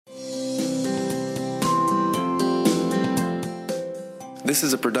This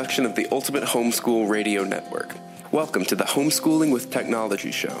is a production of the Ultimate Homeschool Radio Network. Welcome to the Homeschooling with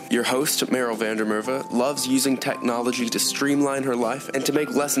Technology show. Your host, Meryl van der Merwe, loves using technology to streamline her life and to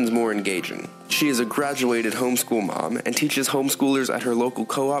make lessons more engaging. She is a graduated homeschool mom and teaches homeschoolers at her local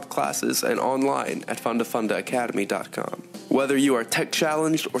co-op classes and online at fundafundaacademy.com. Whether you are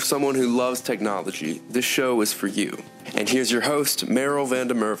tech-challenged or someone who loves technology, this show is for you. And here's your host, Meryl van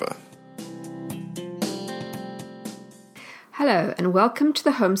der Merwe. Hello, and welcome to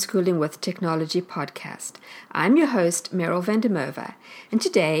the Homeschooling with Technology podcast. I'm your host, Meryl van der Merwe, and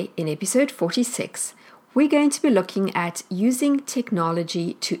today, in episode 46, we're going to be looking at using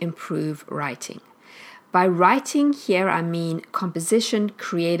technology to improve writing. By writing, here I mean composition,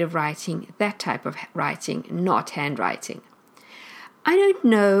 creative writing, that type of writing, not handwriting. I don't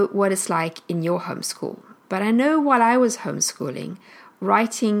know what it's like in your homeschool, but I know while I was homeschooling,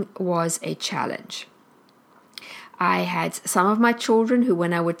 writing was a challenge. I had some of my children who,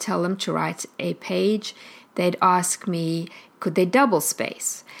 when I would tell them to write a page, they'd ask me, could they double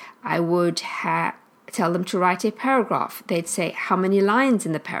space? I would tell them to write a paragraph. They'd say, how many lines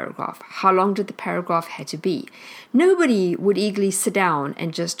in the paragraph? How long did the paragraph have to be? Nobody would eagerly sit down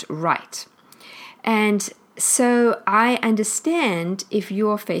and just write. And so I understand if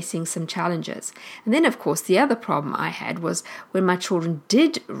you're facing some challenges. And then, of course, the other problem I had was when my children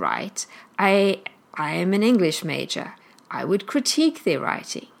did write, I am an English major. I would critique their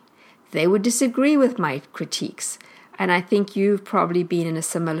writing. They would disagree with my critiques. And I think you've probably been in a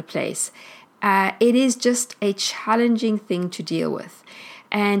similar place. It is just a challenging thing to deal with.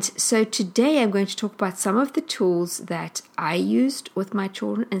 And so today I'm going to talk about some of the tools that I used with my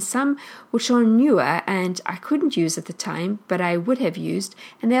children and some which are newer and I couldn't use at the time, but I would have used.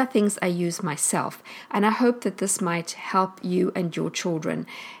 And they are things I use myself. And I hope that this might help you and your children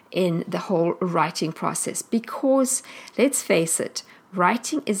in the whole writing process, because let's face it,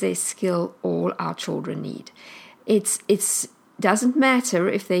 writing is a skill all our children need. It's doesn't matter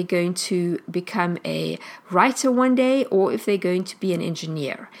if they're going to become a writer one day or if they're going to be an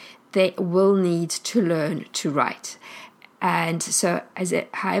engineer. They will need to learn to write. And so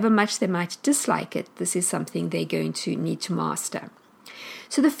however much they might dislike it, this is something they're going to need to master.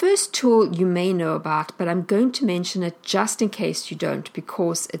 So the first tool you may know about, but I'm going to mention it just in case you don't,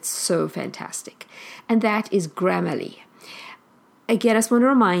 because it's so fantastic. And that is Grammarly. Again, I just want to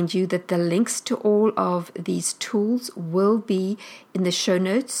remind you that the links to all of these tools will be in the show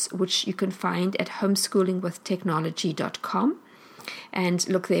notes, which you can find at homeschoolingwithtechnology.com. And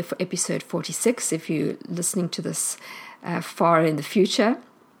look there for episode 46 if you're listening to this far in the future.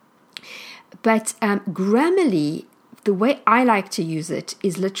 But Grammarly, the way I like to use it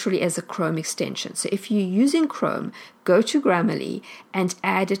is literally as a Chrome extension. So if you're using Chrome, go to Grammarly and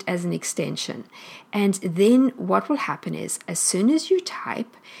add it as an extension. And then what will happen is, as soon as you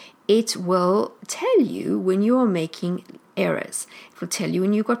type, it will tell you when you are making errors. It will tell you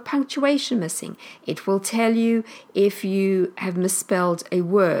when you've got punctuation missing. It will tell you if you have misspelled a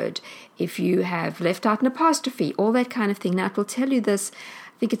word, if you have left out an apostrophe, all that kind of thing. Now, it will tell you this.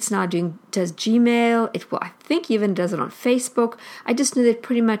 I think it's now does Gmail. I think even does it on Facebook. I just know that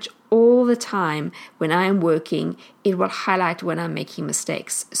pretty much all the time when I am working, it will highlight when I'm making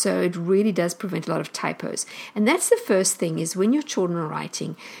mistakes. So it really does prevent a lot of typos. And that's the first thing, is when your children are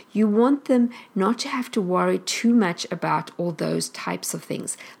writing, you want them not to have to worry too much about all those types of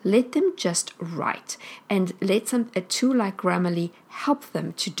things. Let them just write, and let a tool like Grammarly help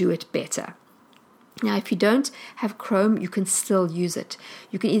them to do it better. Now, if you don't have Chrome, you can still use it.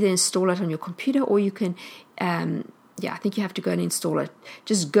 You can either install it on your computer, or you can, I think you have to go and install it.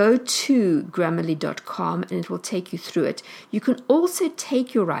 Just go to Grammarly.com and it will take you through it. You can also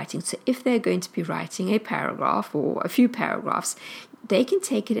take your writing. So if they're going to be writing a paragraph or a few paragraphs, they can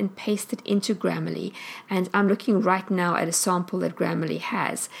take it and paste it into Grammarly. And I'm looking right now at a sample that Grammarly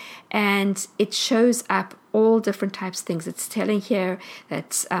has. And it shows up all different types of things. It's telling here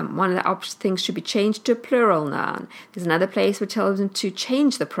that one of the things should be changed to a plural noun. There's another place where it tells them to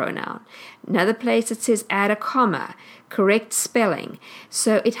change the pronoun. Another place it says add a comma, correct spelling.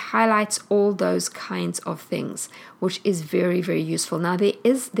 So it highlights all those kinds of things, which is very, very useful. Now,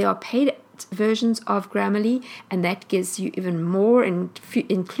 there are paid versions of Grammarly, and that gives you even more,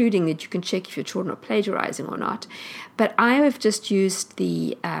 including that you can check if your children are plagiarizing or not. But I have just used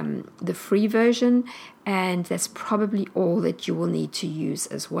the free version, and that's probably all that you will need to use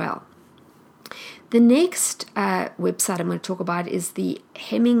as well. The next website I'm going to talk about is the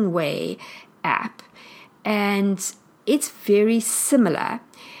Hemingway app, and it's very similar.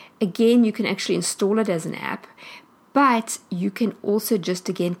 Again, you can actually install it as an app, But you can also just,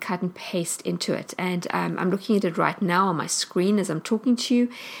 again, cut and paste into it. And I'm looking at it right now on my screen as I'm talking to you.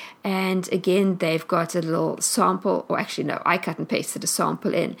 And again, they've got a little sample, or actually, no, I cut and pasted a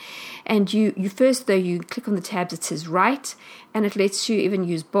sample in. And you first, though, you click on the tabs that says write, and it lets you even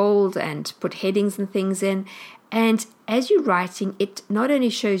use bold and put headings and things in. And as you're writing, it not only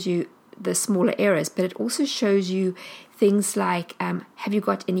shows you the smaller errors, but it also shows you things like, have you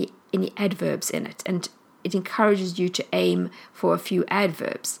got any adverbs in it? And it encourages you to aim for a few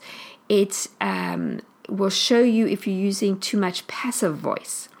adverbs. It will show you if you're using too much passive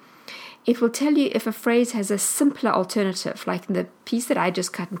voice. It will tell you if a phrase has a simpler alternative, like in the piece that I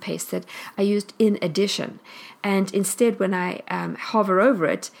just cut and pasted, I used in addition. And instead, when I hover over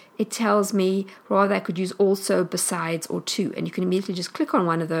it, it tells me rather I could use also, besides, or to. And you can immediately just click on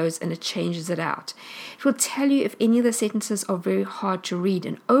one of those and it changes it out. It will tell you if any of the sentences are very hard to read.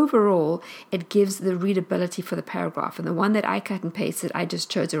 And overall, it gives the readability for the paragraph. And the one that I cut and pasted, I just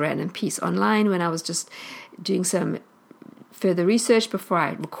chose a random piece online when I was just doing some further research before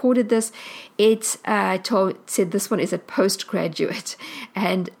I recorded this. It said this one is a postgraduate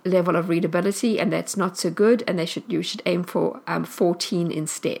and level of readability, and that's not so good, and you should aim for 14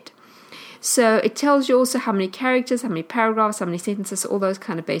 instead. So it tells you also how many characters, how many paragraphs, how many sentences, all those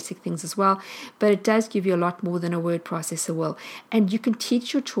kind of basic things as well. But it does give you a lot more than a word processor will. And you can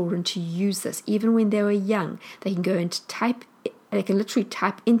teach your children to use this even when they were young. They can go and they can literally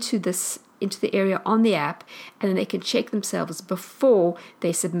type into the area on the app, and then they can check themselves before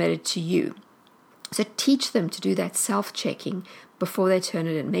they submit it to you. So teach them to do that self-checking before they turn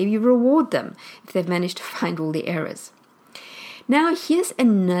it in. Maybe reward them if they've managed to find all the errors. Now, here's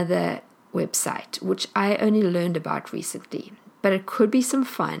another website, which I only learned about recently, but it could be some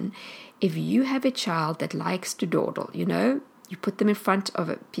fun if you have a child that likes to dawdle, You put them in front of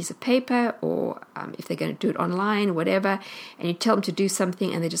a piece of paper, or if they're going to do it online, whatever, and you tell them to do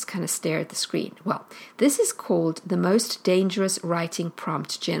something and they just kind of stare at the screen. Well, this is called the Most Dangerous Writing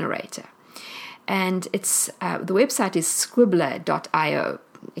Prompt Generator. And it's the website is scribbler.io.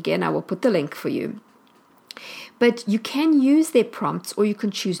 Again, I will put the link for you. But you can use their prompts, or you can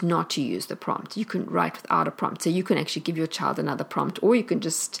choose not to use the prompt. You can write without a prompt. So you can actually give your child another prompt, or you can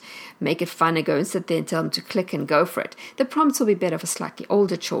just make it fun and go and sit there and tell them to click and go for it. The prompts will be better for slightly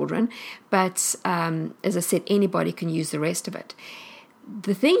older children, but as I said, anybody can use the rest of it.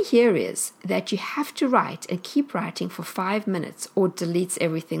 The thing here is that you have to write and keep writing for 5 minutes, or it deletes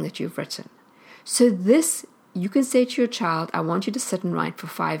everything that you've written. So this, you can say to your child, I want you to sit and write for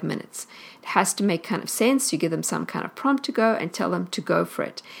 5 minutes. It has to make kind of sense. You give them some kind of prompt to go and tell them to go for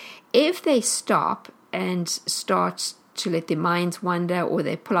it. If they stop and start to let their minds wander, or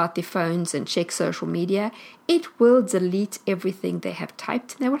they pull out their phones and check social media, it will delete everything they have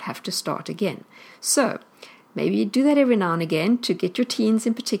typed, and they will have to start again. So maybe you do that every now and again to get your teens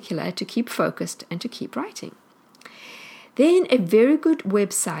in particular to keep focused and to keep writing. Then a very good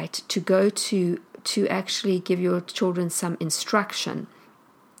website to go to actually give your children some instruction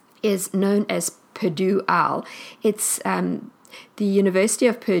is known as Purdue OWL. It's the University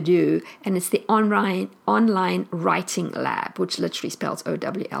of Purdue, and it's the online writing lab, which literally spells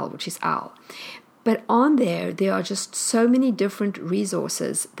OWL, which is OWL. But on there are just so many different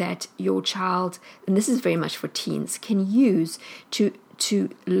resources that your child, and this is very much for teens, can use to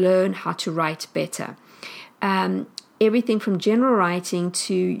learn how to write better. Everything from general writing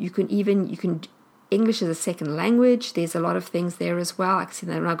to you can English as a second language. There's a lot of things there as well. I can see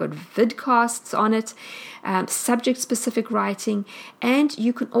that I've got vidcasts on it, subject-specific writing, and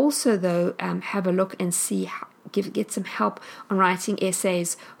you can also, though, have a look and see get some help on writing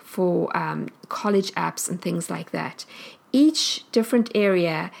essays for college apps and things like that. Each different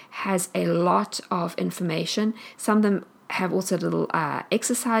area has a lot of information. Some of them have also little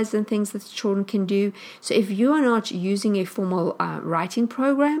exercises and things that children can do. So if you are not using a formal writing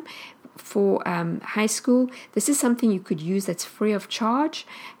program for high school, this is something you could use that's free of charge,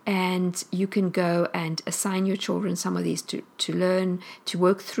 and you can go and assign your children some of these to learn, to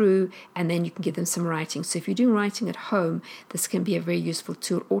work through, and then you can give them some writing. So if you're doing writing at home, this can be a very useful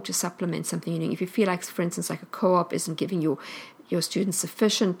tool, or to supplement something you're doing. If you feel like, for instance, like a co-op isn't giving your students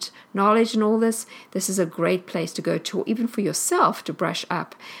sufficient knowledge and all this is a great place to go to, or even for yourself to brush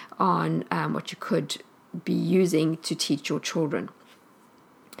up on what you could be using to teach your children.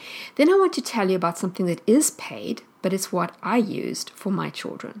 Then I want to tell you about something that is paid, but it's what I used for my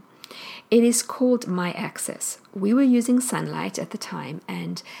children. It is called My Access. We were using Sunlight at the time,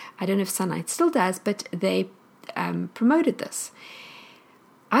 and I don't know if Sunlight still does, but they promoted this.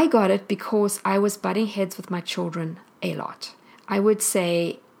 I got it because I was butting heads with my children a lot. I would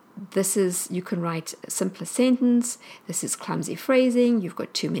say, you can write a simpler sentence, this is clumsy phrasing, you've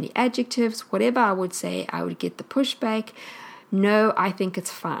got too many adjectives, whatever I would say, I would get the pushback. No, I think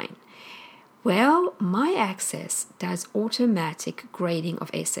it's fine. Well, My Access does automatic grading of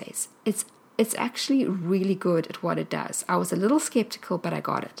essays. It's actually really good at what it does. I was a little skeptical, but I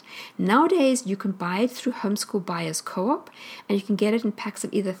got it. Nowadays, you can buy it through Homeschool Buyers Co-op, and you can get it in packs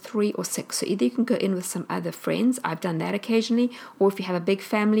of either 3 or 6. So either you can go in with some other friends, I've done that occasionally, or if you have a big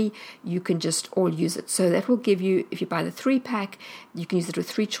family, you can just all use it. So that will give you, if you buy the 3-pack, you can use it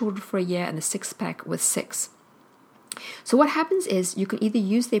with 3 children for a year, and the 6-pack with 6. So what happens is you can either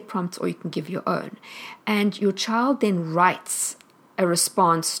use their prompts or you can give your own. And your child then writes a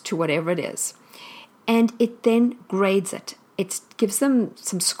response to whatever it is. And it then grades it. It gives them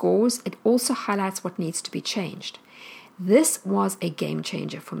some scores. It also highlights what needs to be changed. This was a game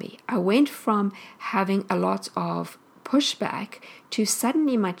changer for me. I went from having a lot of pushback to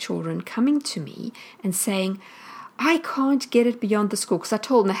suddenly my children coming to me and saying, I can't get it beyond the score, because I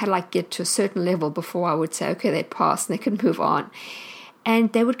told them they had to get to a certain level before I would say, okay, they passed and they can move on.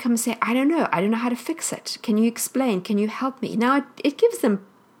 And they would come and say, I don't know how to fix it. Can you explain? Can you help me? Now, it gives them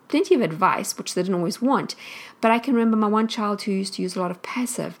plenty of advice, which they didn't always want. But I can remember my one child who used to use a lot of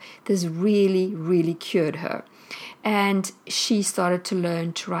passive. This really, really cured her. And she started to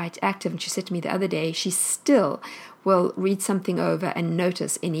learn to write active. And she said to me the other day, she still will read something over and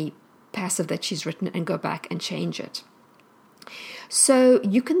notice any passive that she's written and go back and change it. So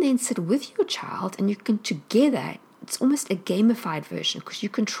you can then sit with your child and you can together, it's almost a gamified version, because you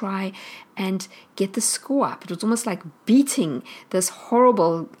can try and get the score up. It was almost like beating this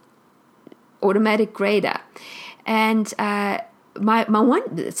horrible automatic grader. And my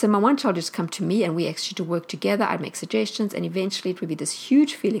one child just come to me and we actually to work together. I'd make suggestions, and eventually it would be this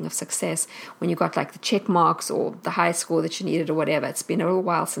huge feeling of success when you got the check marks or the high score that you needed or whatever. It's been a little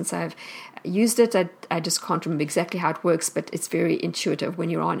while since I've used it. I just can't remember exactly how it works, but it's very intuitive when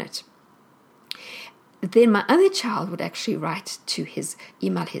you're on it. Then my other child would actually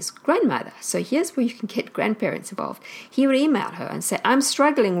email his grandmother. So here's where you can get grandparents involved. He would email her and say, I'm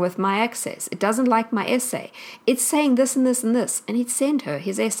struggling with My Access. It doesn't like my essay. It's saying this and this and this. And he'd send her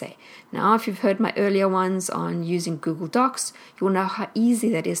his essay. Now, if you've heard my earlier ones on using Google Docs, you'll know how easy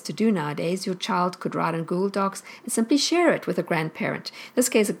that is to do nowadays. Your child could write on Google Docs and simply share it with a grandparent. In this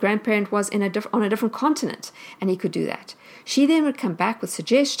case, a grandparent was on a different continent, and he could do that. She then would come back with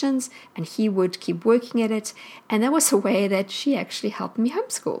suggestions, and he would keep working at it. And that was a way that she actually helped me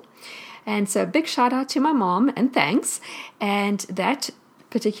homeschool. And so a big shout out to my mom, and thanks. And that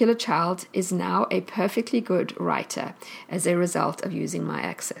particular child is now a perfectly good writer as a result of using My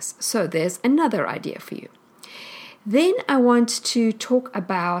Access. So there's another idea for you. Then I want to talk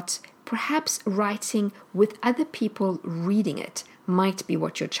about perhaps writing with other people reading it might be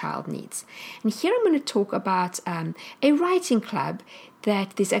what your child needs. And here I'm going to talk about a writing club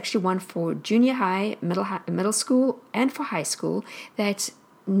that there's actually one for junior high, middle school, and for high school that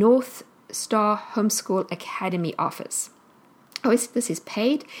North Star Homeschool Academy offers. Obviously, this is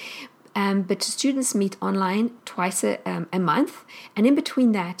paid, but students meet online twice a month, and in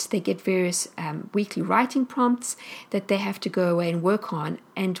between that, they get various weekly writing prompts that they have to go away and work on.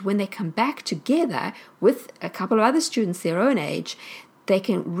 And when they come back together with a couple of other students their own age, they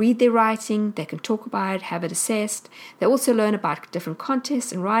can read their writing, they can talk about it, have it assessed. They also learn about different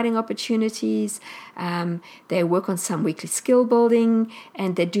contests and writing opportunities. They work on some weekly skill building,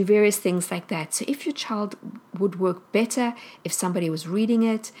 and they do various things like that. So if your child would work better if somebody was reading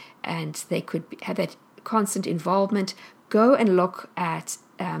it and they could have that constant involvement, go and look at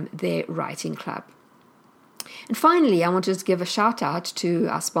their writing club. And finally, I want to just give a shout out to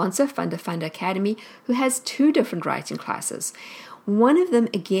our sponsor, Funder Academy, who has 2 different writing classes. One of them,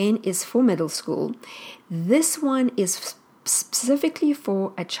 again, is for middle school. This one is specifically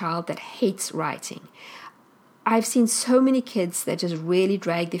for a child that hates writing. I've seen so many kids that just really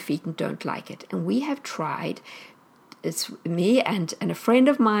drag their feet and don't like it. And we have tried, it's me and a friend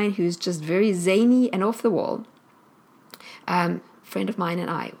of mine who's just very zany and off the wall. Friend of mine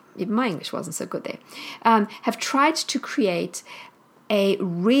and I, even my English wasn't so good there, have tried to create a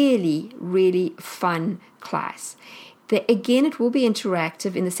really, really fun class. Again, it will be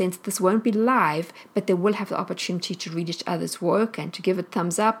interactive in the sense that this won't be live, but they will have the opportunity to read each other's work and to give it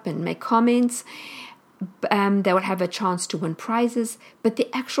thumbs up and make comments. They will have a chance to win prizes, but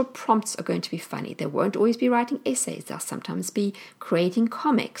the actual prompts are going to be funny. They won't always be writing essays. They'll sometimes be creating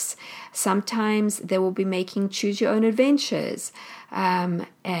comics. Sometimes they will be making choose your own adventures.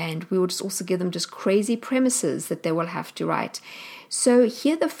 and we will just also give them just crazy premises that they will have to write. So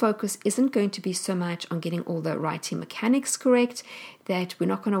here the focus isn't going to be so much on getting all the writing mechanics correct, that we're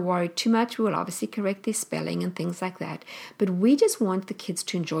not going to worry too much. We will obviously correct their spelling and things like that, but we just want the kids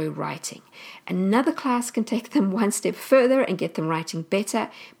to enjoy writing. Another class can take them one step further and get them writing better,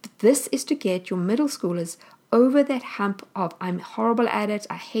 but this is to get your middle schoolers over that hump of I'm horrible at it,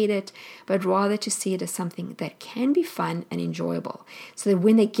 I hate it, but rather to see it as something that can be fun and enjoyable, so that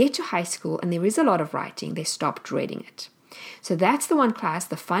when they get to high school and there is a lot of writing, they stop dreading it. So that's the one class,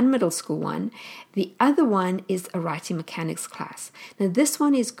 the fun middle school one. The other one is a writing mechanics class. Now this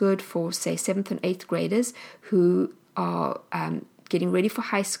one is good for, say, 7th and 8th graders who are getting ready for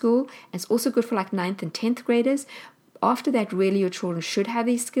high school. And it's also good for like 9th and 10th graders. After that, really, your children should have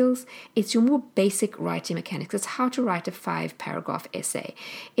these skills. It's your more basic writing mechanics. It's how to write a 5-paragraph essay.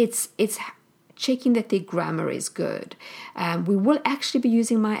 It's checking that their grammar is good. We will actually be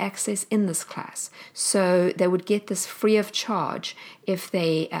using My Access in this class, so they would get this free of charge if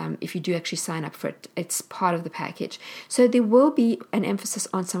you do actually sign up for it. It's part of the package. So there will be an emphasis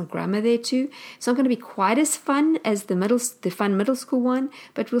on some grammar there too. It's not going to be quite as fun as the fun middle school one,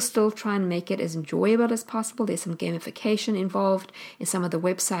 but we'll still try and make it as enjoyable as possible. There's some gamification involved in some of the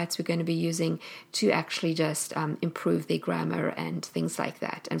websites we're going to be using to actually just improve their grammar and things like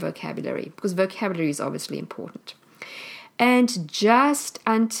that, and vocabulary, because vocabulary is obviously important. And just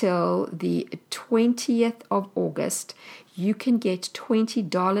until the 20th of August, you can get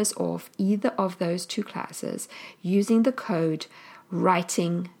 $20 off either of those two classes using the code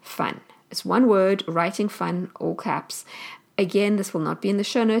Writing Fun. It's one word, Writing Fun, all caps. Again, this will not be in the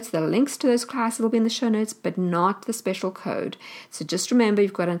show notes. The links to those classes will be in the show notes, but not the special code. So just remember,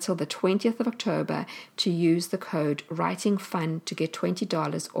 you've got until the 20th of October to use the code Writing Fun to get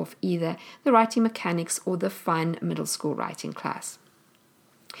 $20 off either the writing mechanics or the fun middle school writing class.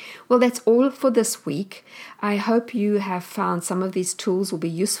 Well, that's all for this week. I hope you have found some of these tools will be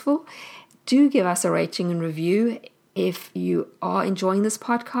useful. Do give us a rating and review. If you are enjoying this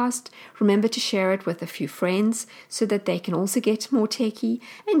podcast, remember to share it with a few friends so that they can also get more techie,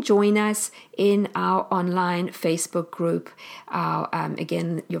 and join us in our online Facebook group.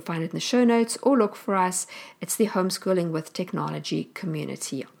 Again, you'll find it in the show notes, or look for us. It's the Homeschooling with Technology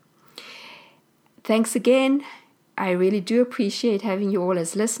community. Thanks again. I really do appreciate having you all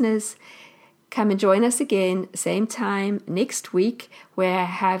as listeners. Come and join us again, same time next week, where I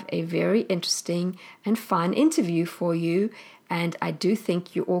have a very interesting and fun interview for you. And I do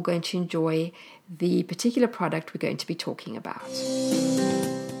think you're all going to enjoy the particular product we're going to be talking about.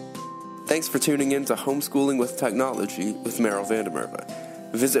 Thanks for tuning in to Homeschooling with Technology with Meryl Vandermerve.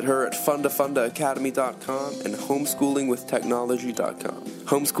 Visit her at fundafundaacademy.com and homeschoolingwithtechnology.com.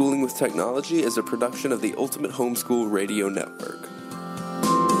 Homeschooling with Technology is a production of the Ultimate Homeschool Radio Network.